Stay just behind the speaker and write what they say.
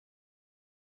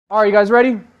All right, you guys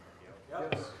ready?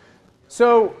 Yep.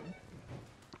 So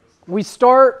we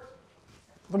start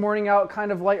the morning out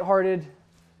kind of lighthearted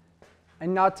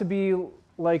and not to be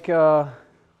like,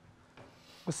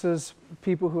 what's those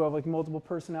people who have like multiple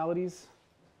personalities?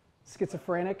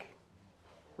 Schizophrenic,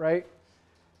 right?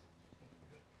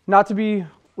 Not to be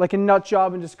like a nut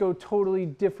job and just go totally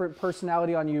different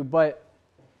personality on you, but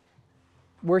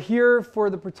we're here for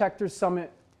the Protectors Summit.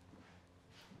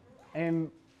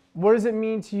 And what does it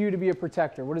mean to you to be a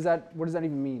protector? What does that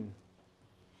even mean?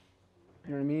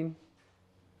 You know what I mean?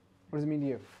 What does it mean to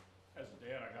you? As a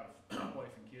dad, I got a wife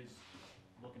and kids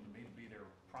looking to me to be their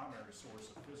primary source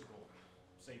of physical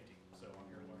safety. So I'm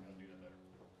here to learn how to do that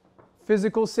better.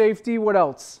 Physical safety, what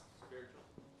else?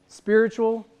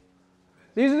 Spiritual.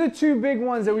 These are the two big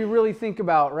ones that we really think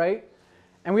about, right?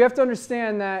 And we have to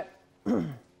understand that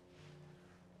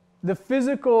the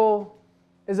physical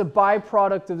is a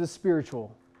byproduct of the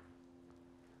spiritual.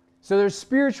 So there's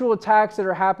spiritual attacks that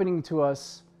are happening to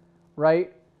us,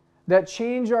 right? That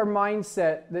change our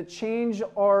mindset, that change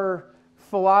our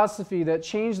philosophy, that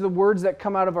change the words that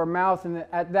come out of our mouth, and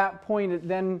at that point it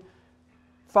then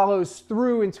follows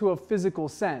through into a physical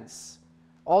sense.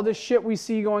 All this shit we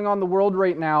see going on in the world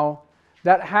right now,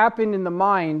 that happened in the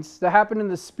mind, that happened in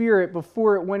the spirit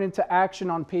before it went into action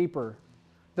on paper.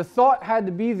 The thought had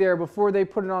to be there before they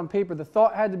put it on paper. The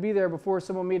thought had to be there before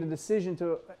someone made a decision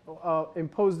to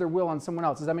impose their will on someone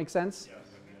else. Does that make sense? Yes.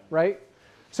 Right?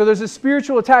 So there's a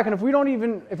spiritual attack, and if we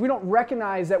don't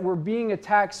recognize that we're being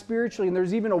attacked spiritually and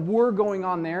there's even a war going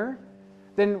on there,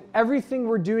 then everything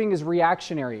we're doing is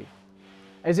reactionary.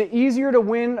 Is it easier to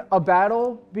win a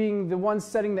battle being the one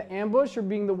setting the ambush or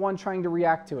being the one trying to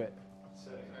react to it?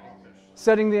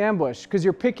 Setting the ambush, because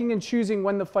you're picking and choosing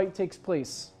when the fight takes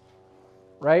place.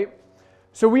 Right?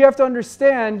 So we have to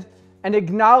understand and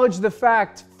acknowledge the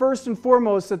fact, first and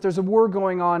foremost, that there's a war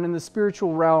going on in the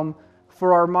spiritual realm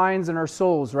for our minds and our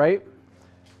souls, right?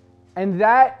 And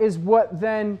that is what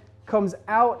then comes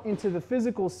out into the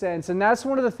physical sense, and that's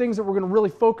one of the things that we're going to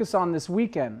really focus on this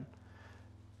weekend.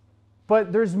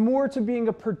 But there's more to being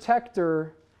a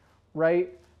protector,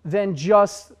 right, than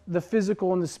just the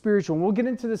physical and the spiritual. And we'll get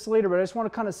into this later, but I just want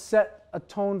to kind of set a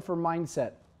tone for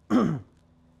mindset.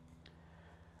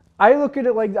 I look at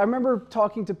it like, I remember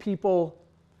talking to people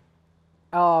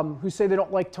who say they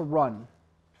don't like to run.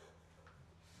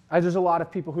 There's a lot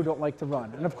of people who don't like to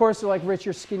run. And of course they're like, Rich,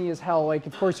 you're skinny as hell. Like,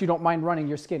 of course you don't mind running,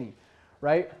 you're skinny,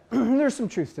 right? There's some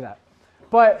truth to that.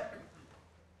 But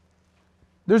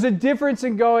there's a difference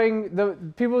in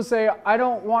going, people say, I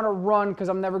don't want to run because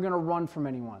I'm never going to run from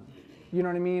anyone. You know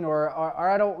what I mean? Or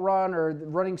I don't run, or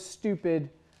running's stupid,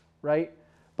 right?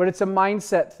 But it's a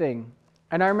mindset thing.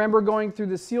 And I remember going through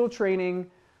the SEAL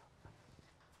training,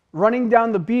 running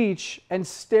down the beach and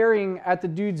staring at the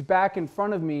dude's back in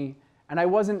front of me, and I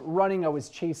wasn't running, I was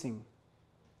chasing.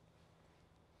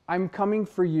 I'm coming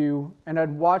for you, and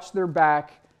I'd watch their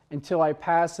back until I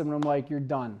pass them, and I'm like, you're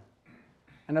done.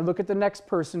 And I look at the next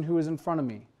person who is in front of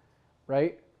me,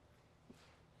 right?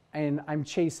 And I'm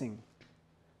chasing.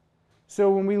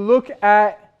 So when we look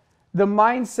at the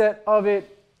mindset of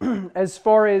it as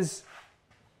far as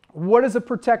what does a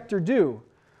protector do?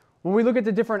 When we look at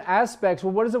the different aspects,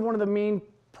 well, what is one of the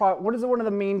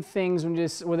main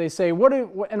things where they say,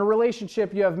 in a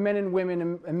relationship you have men and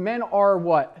women, and men are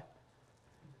what?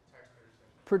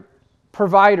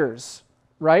 Providers,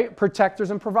 right?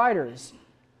 Protectors and providers.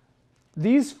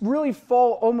 These really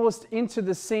fall almost into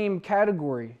the same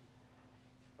category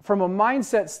from a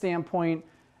mindset standpoint,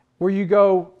 where you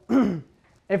go,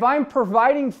 if I'm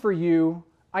providing for you,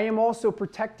 I am also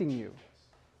protecting you.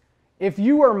 If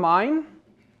you are mine,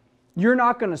 you're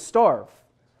not going to starve.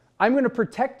 I'm going to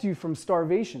protect you from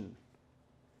starvation.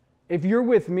 If you're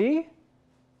with me,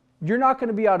 you're not going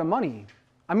to be out of money.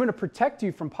 I'm going to protect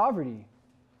you from poverty.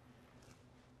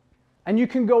 And you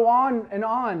can go on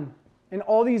in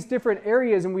all these different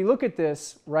areas, and we look at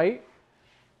this, right?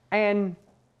 And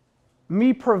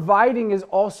me providing is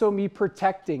also me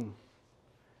protecting.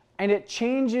 And it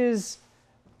changes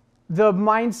the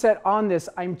mindset on this.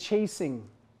 I'm chasing.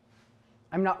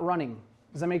 I'm not running.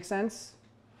 Does that make sense?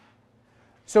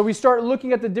 So we start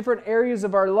looking at the different areas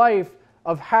of our life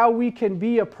of how we can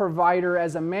be a provider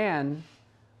as a man,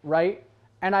 right?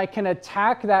 And I can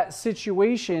attack that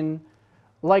situation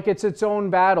like it's its own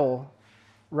battle,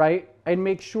 right? And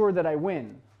make sure that I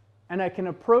win. And I can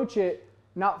approach it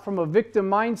not from a victim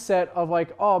mindset of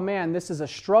like, oh man, this is a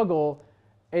struggle.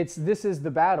 This is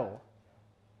the battle.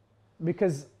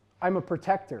 Because I'm a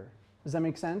protector. Does that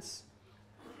make sense?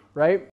 Right?